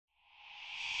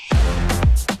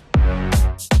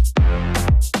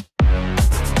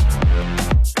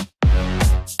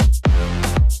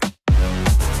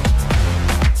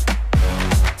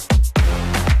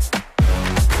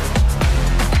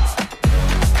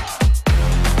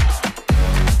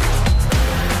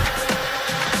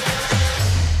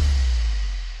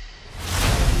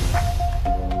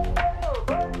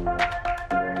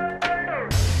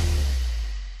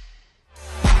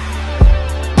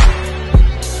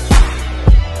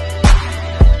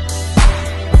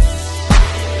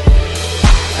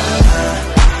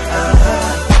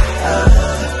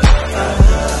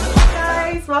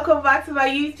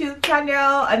YouTube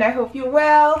channel and I hope you're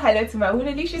well. Hello to my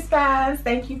WOONALICIOUS fans.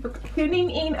 Thank you for tuning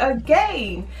in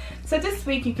again. So this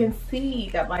week you can see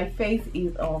that my face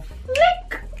is on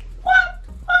flick.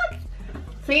 What?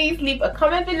 Please leave a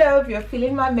comment below if you're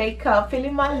feeling my makeup,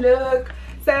 feeling my look.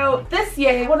 So this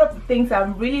year, one of the things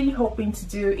I'm really hoping to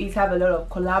do is have a lot of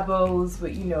collabos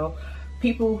with, you know,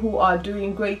 people who are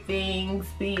doing great things,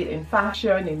 be it in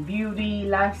fashion, in beauty,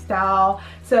 lifestyle.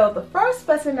 So the first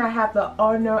person I have the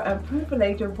honor and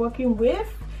privilege of working with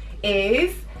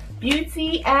is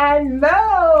Beauty and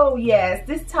Mo. Yes,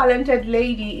 this talented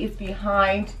lady is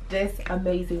behind this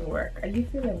amazing work. Are you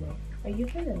feeling me? Are you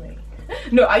feeling me?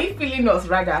 No, are you feeling us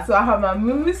rather? So I have my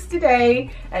mousse today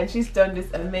and she's done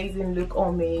this amazing look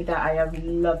on me that I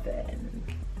am loving.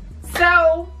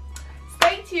 So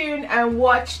stay tuned and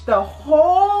watch the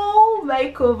whole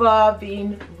makeover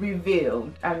being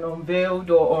revealed and unveiled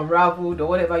or unraveled or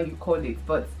whatever you call it.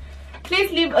 But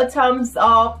please leave a thumbs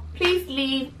up, please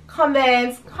leave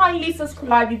comments, kindly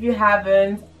subscribe if you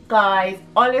haven't. Guys,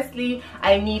 honestly,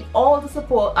 I need all the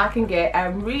support I can get.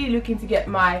 I'm really looking to get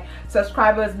my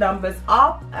subscribers numbers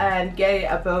up and get it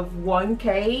above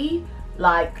 1K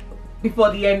like before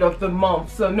the end of the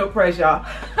month, so no pressure.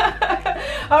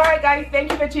 Alright guys,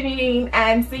 thank you for tuning in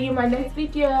and see you in my next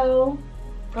video.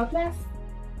 God bless.